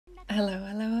Hello,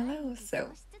 hello, hello. So,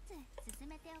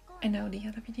 I know the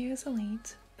other video is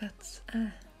late, but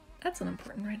that's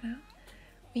unimportant right now.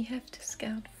 We have to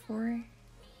scout for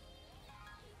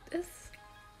this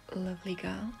lovely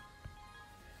girl.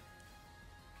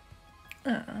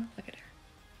 Look at her.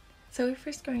 So we're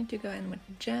first going to go in with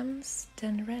the gems,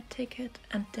 then the red ticket,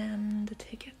 and then the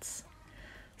tickets.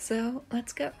 So,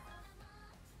 let's go.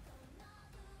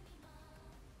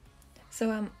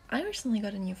 So I recently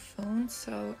got a new phone,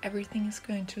 so everything is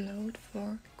going to load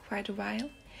for quite a while,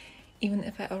 even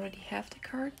if I already have the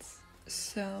cards.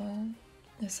 So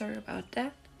sorry about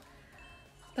that.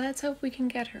 But let's hope we can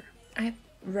get her. I have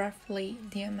roughly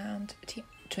the amount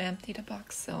to empty the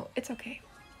box, so it's okay.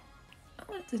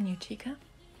 Oh, it's a new Chica.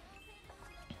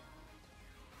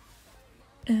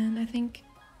 And I think,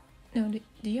 no, the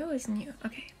Dio is new.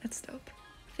 Okay, that's dope.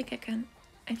 I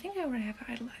think I already have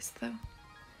Idolized though.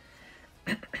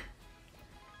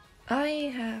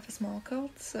 I have a small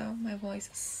cold, so my voice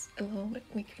is a little bit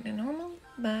weaker than normal,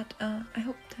 but I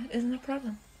hope that isn't a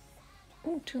problem.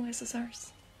 Ooh, 2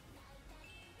 SSRs.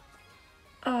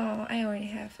 Oh, I already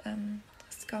have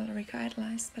Scholar Riko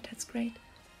Idolized, but that's great.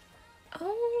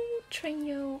 Oh, Train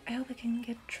Yo. I hope I can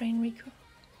get Train Riko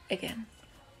again.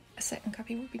 A second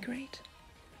copy would be great.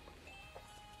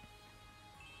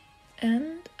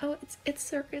 And, oh, it's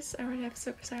Circus. I already have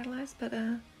Circus Idolized, but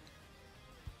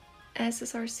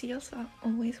SSR seals are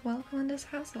always welcome in this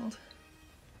household.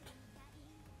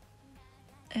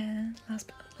 And last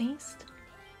but not least,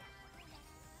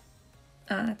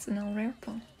 it's an all rare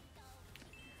pull.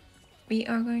 We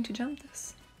are going to jump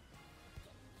this.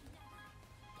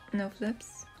 No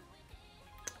flips.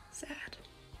 Sad.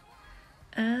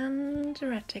 And the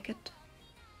red ticket.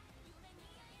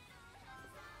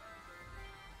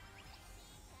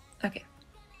 Okay.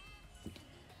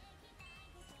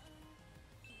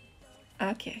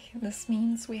 Okay, this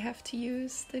means we have to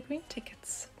use the green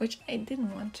tickets, which I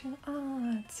didn't want to.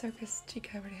 It's Circus Chica,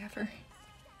 I already have her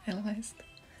analyzed.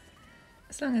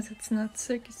 As long as it's not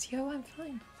Circus Yo, I'm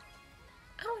fine.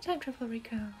 Oh, time travel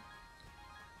Riko.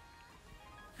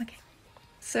 Okay,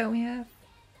 so we have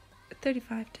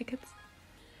 35 tickets.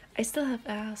 I still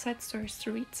have side stories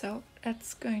to read, so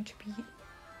that's going to be...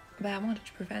 But I wanted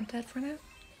to prevent that for now.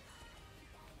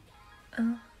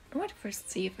 I want to first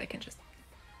see if I can just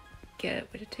get it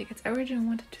with the tickets. I originally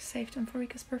wanted to save them for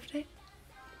Riko's birthday.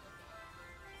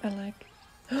 But like...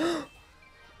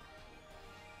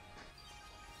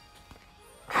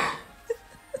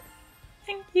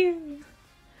 Thank you!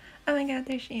 Oh my god,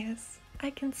 there she is.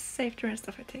 I can save the rest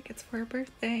of her tickets for her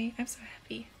birthday. I'm so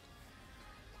happy.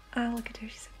 Look at her,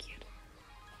 she's so cute.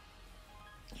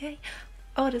 Yay!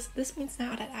 Oh, this means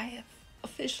now that I have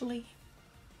officially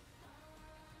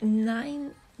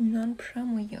 9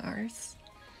 non-promo years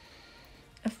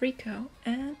of Riko,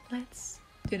 and let's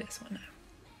do this one now.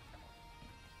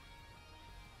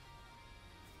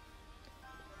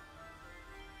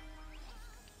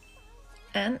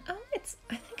 And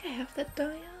I think I have that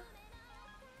Daya.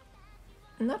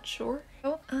 Not sure.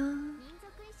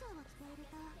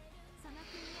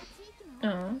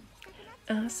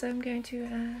 So I'm going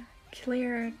to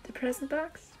clear the present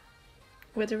box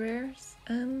with the rares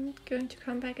and going to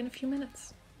come back in a few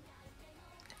minutes.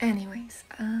 Anyways,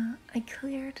 I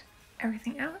cleared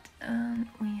everything out and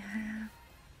we have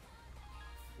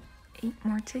 8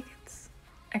 more tickets,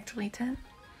 actually 10,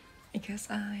 because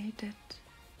I did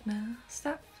the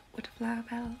stuff with the flower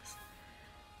battles.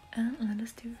 And let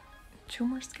us do 2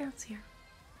 more scouts here.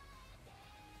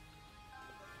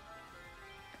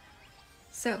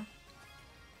 So,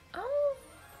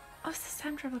 is this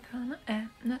time travel Kana?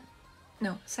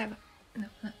 No, Cyber. No,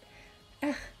 not.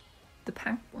 The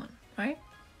pink one, right?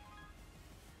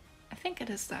 I think it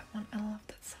is that one. I love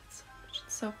that set so much.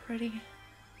 It's so pretty.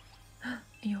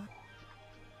 Yo.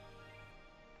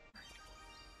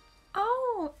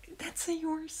 Oh, that's a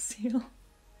yours seal.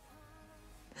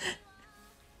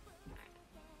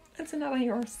 That's another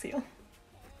yours seal.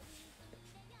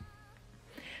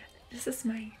 This is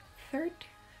my 3rd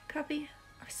copy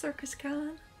of Circus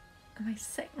Callan and my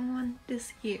 2nd one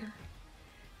this year.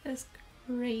 That is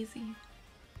crazy.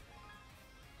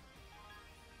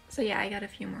 So yeah, I got a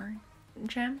few more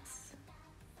gems.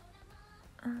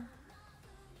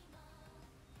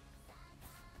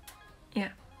 Yeah,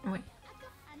 wait.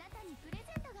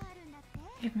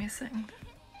 Give me a second.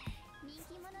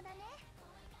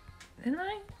 Didn't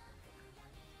I?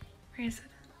 Where is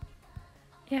it?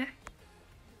 Yeah.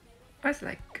 I was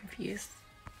like confused.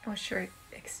 I was sure I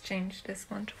exchanged this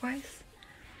one twice.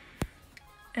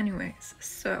 Anyways,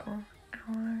 so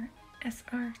our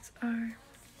SRs are...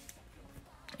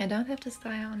 I don't have this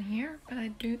die on here, but I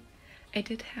do I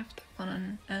did have the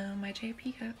one on my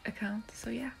JP account, so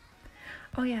yeah.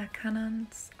 Oh yeah,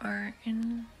 canons are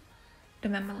in the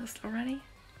member list already.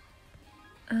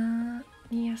 The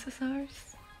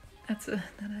SSRs. That's not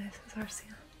an SSR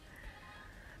seal.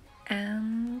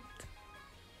 And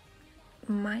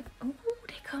my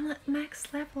they come at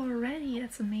max level already.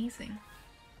 That's amazing.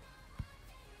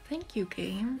 Thank you,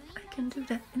 game. I can do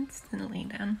that instantly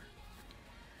then.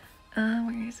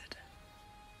 Where is it?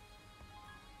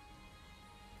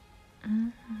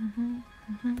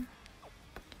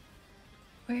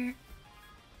 Where?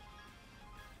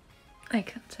 I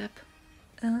can't tip.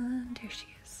 There she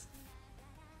is.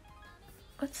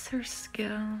 What's her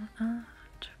skill?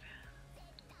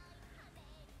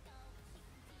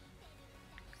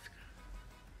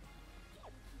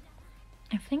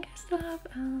 I think I still have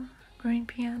a grand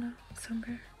piano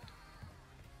somewhere.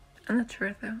 I'm not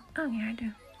sure though. Oh yeah, I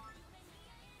do.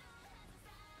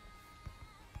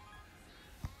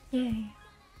 Yay.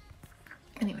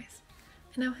 Anyways,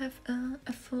 I now have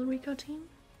a full Riko team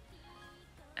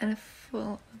and a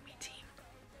full Umi team.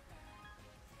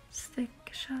 Stick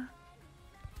shot.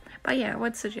 But yeah, I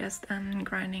would suggest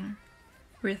grinding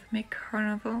Rhythmic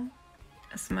Carnival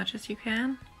as much as you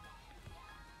can.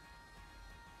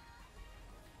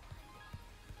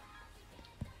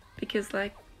 Because,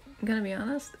 like, I'm gonna be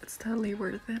honest, it's totally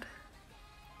worth it.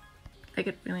 Like,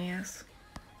 it really is.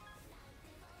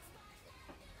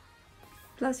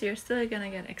 Plus, you're still gonna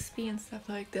get XP and stuff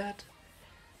like that.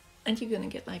 And you're gonna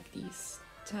get, like, these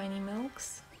tiny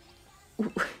milks.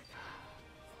 Ooh.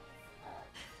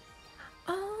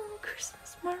 Oh,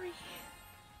 Christmas Murray.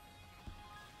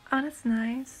 Oh, that's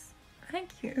nice. Thank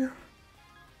you.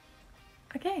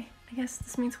 Okay, I guess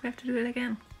this means we have to do it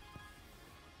again.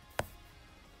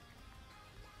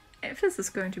 If this is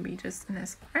going to be just an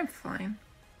S, I'm fine.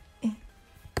 I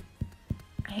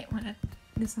hate when it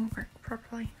doesn't work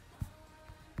properly.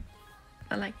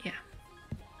 But like, yeah.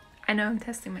 I know I'm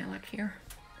testing my luck here.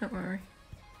 Don't worry.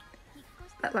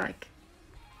 But like,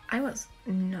 I was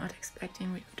not expecting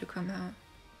Riko to come out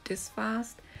this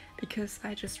fast because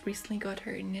I just recently got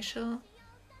her initial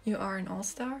You Are an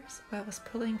All-Stars. So I was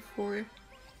pulling for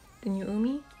the new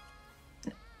Umi.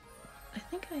 I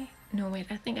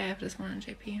think I have this one on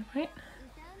JP, right?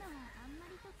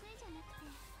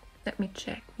 Let me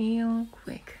check real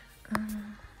quick.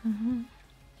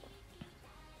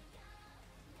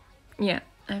 Yeah,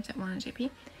 I have that one on JP.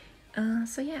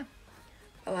 So yeah.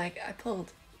 Like, I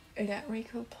pulled that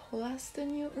Riko plus the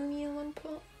new Umi in one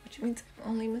pull, which means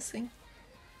I'm only missing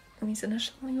Umi's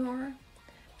initial You Are. And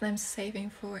I'm saving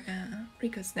for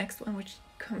Riko's next one, which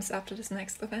comes after this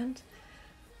next event,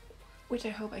 which I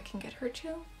hope I can get her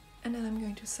to. And then I'm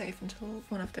going to save until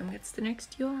one of them gets the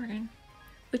next You Are in,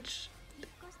 which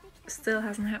still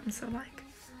hasn't happened, so like,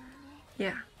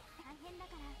 yeah.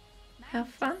 Have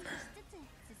fun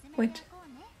with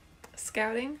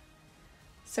scouting.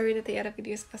 Sorry that the other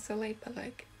videos are so late, but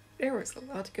like, there was a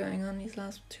lot going on these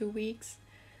last 2 weeks.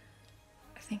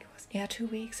 I think it was, yeah, 2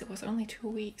 weeks. It was only 2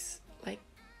 weeks. Like,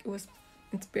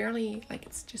 it's barely, like,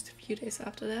 it's just a few days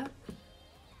after that.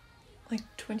 Like,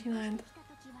 29th.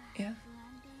 Yeah.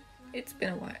 It's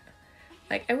been a while.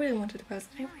 Like, I really wanted to post.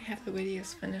 I already have the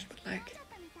videos finished, but like,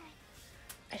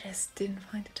 I just didn't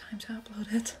find the time to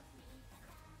upload it.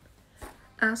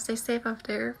 Stay safe out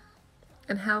there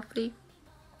and healthy.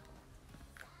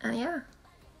 And yeah.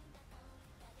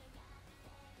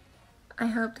 I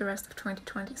hope the rest of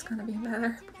 2020 is gonna be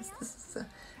better, because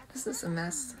this is a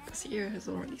mess. This year has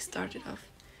already started off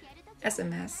as a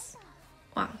mess.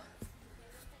 Wow.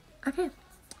 Okay.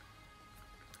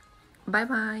 Bye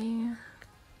bye.